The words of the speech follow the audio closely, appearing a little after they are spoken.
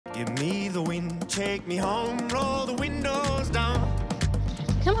Give me the wind, take me home, roll the windows down.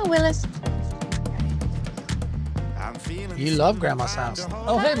 Come on, Willis. I'm feeling You love Grandma's house.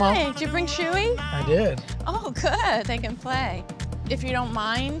 Oh, hey, Mom. Hey, did you bring Chewy? I did. Oh, good. They can play. If you don't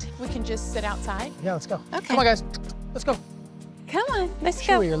mind, we can just sit outside. Yeah, let's go. Okay. Come on, guys. Let's go. Come on, let's Chewy,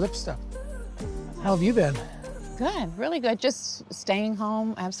 go. your lip's stuck. How have you been? Good, really good. Just staying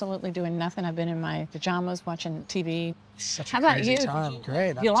home, absolutely doing nothing. I've been in my pajamas watching TV. Such a How about crazy you? time.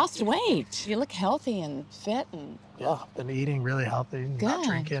 Great. You lost weight. You look healthy and fit, and Yeah, been eating really healthy, not Good.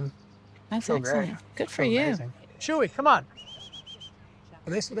 drinking. that's Feel excellent. great. Good for Feel you. amazing. Chewy, come on.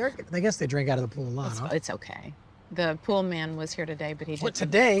 I guess they drink out of the pool a lot, huh? It's okay. The pool man was here today, but he What,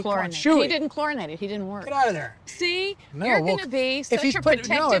 didn't today? Come on, chlorinate. Chewy. He didn't chlorinate it. He didn't work. Get out of there. See, No, you're well, gonna be such he's a putting-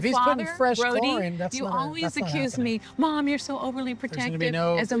 protective no, if he's putting father, fresh Brody. chlorine, that's you not- always that's not accuse happening. me, Mom, you're so overly There's protective gonna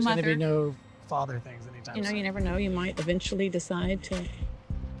be as a mother. There's gonna be no father things anytime You know, soon. you never know. You might eventually decide to.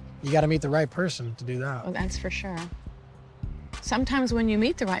 You got to meet the right person to do that. Well, that's for sure. Sometimes when you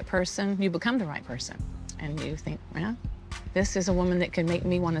meet the right person, you become the right person, and you think, well, this is a woman that could make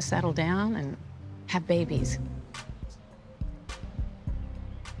me want to settle down and have babies.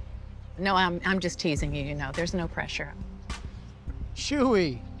 No, I'm just teasing you. You know, there's no pressure.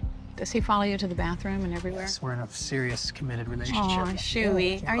 Chewy. Does he follow you to the bathroom and everywhere? Yes, we're in a serious, committed relationship. Oh,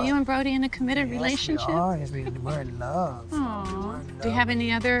 Chewy. Are you and Brody in a committed relationship? Yes, we're in love. Aw. Do you have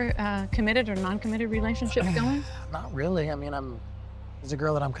any other committed or non-committed relationships going? Not really. I mean, there's a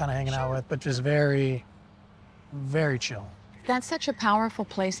girl that I'm kind of hanging out with, but just very, very chill. That's such a powerful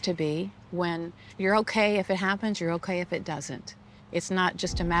place to be when you're okay if it happens, you're okay if it doesn't. It's not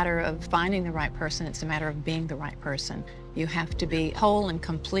just a matter of finding the right person, it's a matter of being the right person. You have to be whole and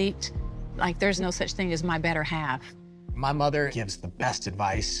complete. Like, there's no such thing as my better half. My mother gives the best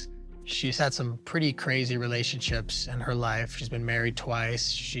advice. She's had some pretty crazy relationships in her life. She's been married twice.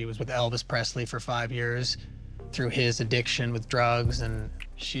 She was with Elvis Presley for 5 years through his addiction with drugs, and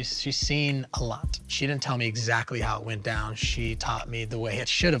she's seen a lot. She didn't tell me exactly how it went down. She taught me the way it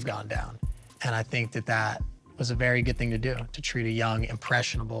should have gone down. And I think that was a very good thing to do, to treat a young,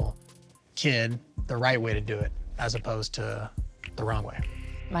 impressionable kid the right way to do it, as opposed to the wrong way.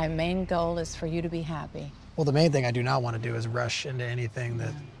 My main goal is for you to be happy. Well, the main thing I do not want to do is rush into anything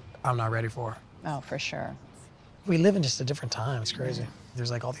that I'm not ready for. Oh, for sure. We live in just a different time. It's crazy. There's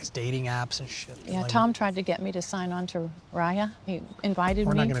like all these dating apps and shit. Yeah, Like, Tom tried to get me to sign on to Raya. He invited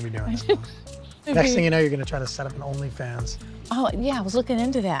We're me. not going to be doing that. No. Next thing you know, you're going to try to set up an OnlyFans. Oh, yeah, I was looking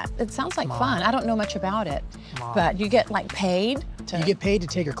into that. It sounds like Mom. fun. I don't know much about it. Mom. But you get, like, paid to... You get paid to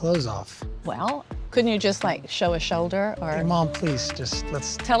take your clothes off. Well, couldn't you just, like, show a shoulder or... Hey, Mom, please,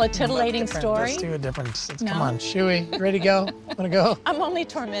 let's... Tell a titillating story? Let's do a different... No. Come on, Chewy, you ready to go? Wanna go? I'm only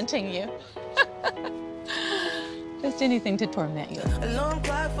tormenting you. Just anything to torment you. A long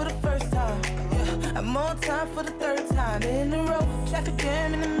drive for the first time. Yeah. I'm on time for the third time in a row. Traffic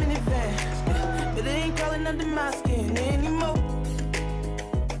jam in the minivan. Yeah. But it ain't calling under my skin anymore.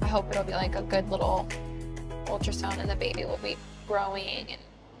 I hope it'll be like a good little ultrasound and the baby will be growing. And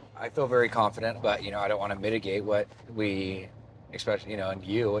I feel very confident, but I don't want to mitigate what we, especially and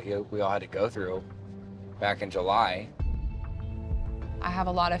we all had to go through back in July. I have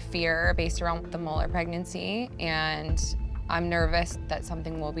a lot of fear based around the molar pregnancy, and I'm nervous that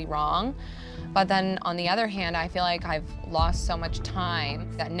something will be wrong. But then on the other hand, I feel like I've lost so much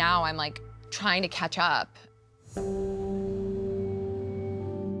time that now I'm like trying to catch up. Oh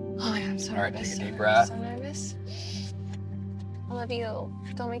my God, I'm so All right, nervous. take a deep breath. I'm so nervous. I love you.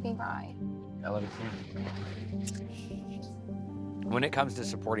 Don't make me cry. I love you. When it comes to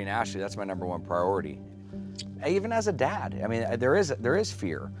supporting Ashley, that's my #1 priority. Even as a dad, I mean, there is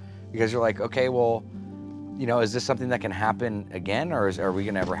fear, because you're like, okay, well, is this something that can happen again, or are we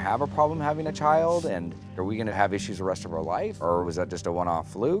gonna ever have a problem having a child, and are we gonna have issues the rest of our life, or was that just a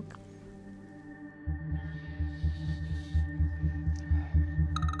one-off fluke?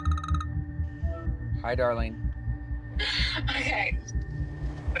 Hi, darling. Okay.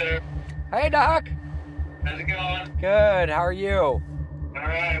 Hey, Doc. How's it going? Good. How are you? All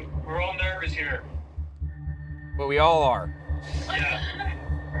right. We're all nervous here. But we all are. Yeah.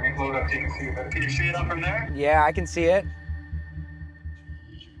 Let me load up so you can see it. Can you see it up from there? Yeah, I can see it.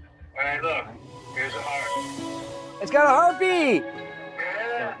 All right, look. Here's a heart. It's got a heartbeat.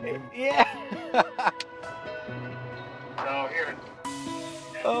 Yeah. Yeah. So here.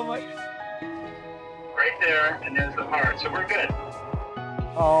 Oh my. Right there, and there's the heart. So we're good.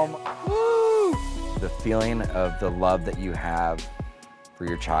 Woo! The feeling of the love that you have for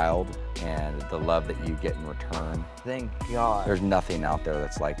your child and the love that you get in return. Thank God. There's nothing out there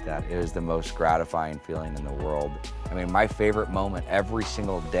that's like that. It is the most gratifying feeling in the world. I mean, my favorite moment every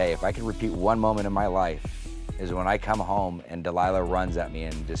single day, if I could repeat one moment in my life, is when I come home and Delilah runs at me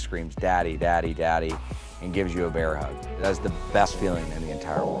and just screams, "Daddy, Daddy, Daddy," and gives you a bear hug. That's the best feeling in the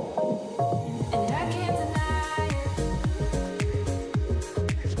entire world. And I can't deny it.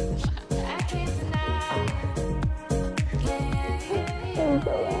 I can't deny it.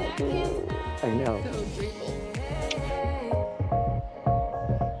 I know.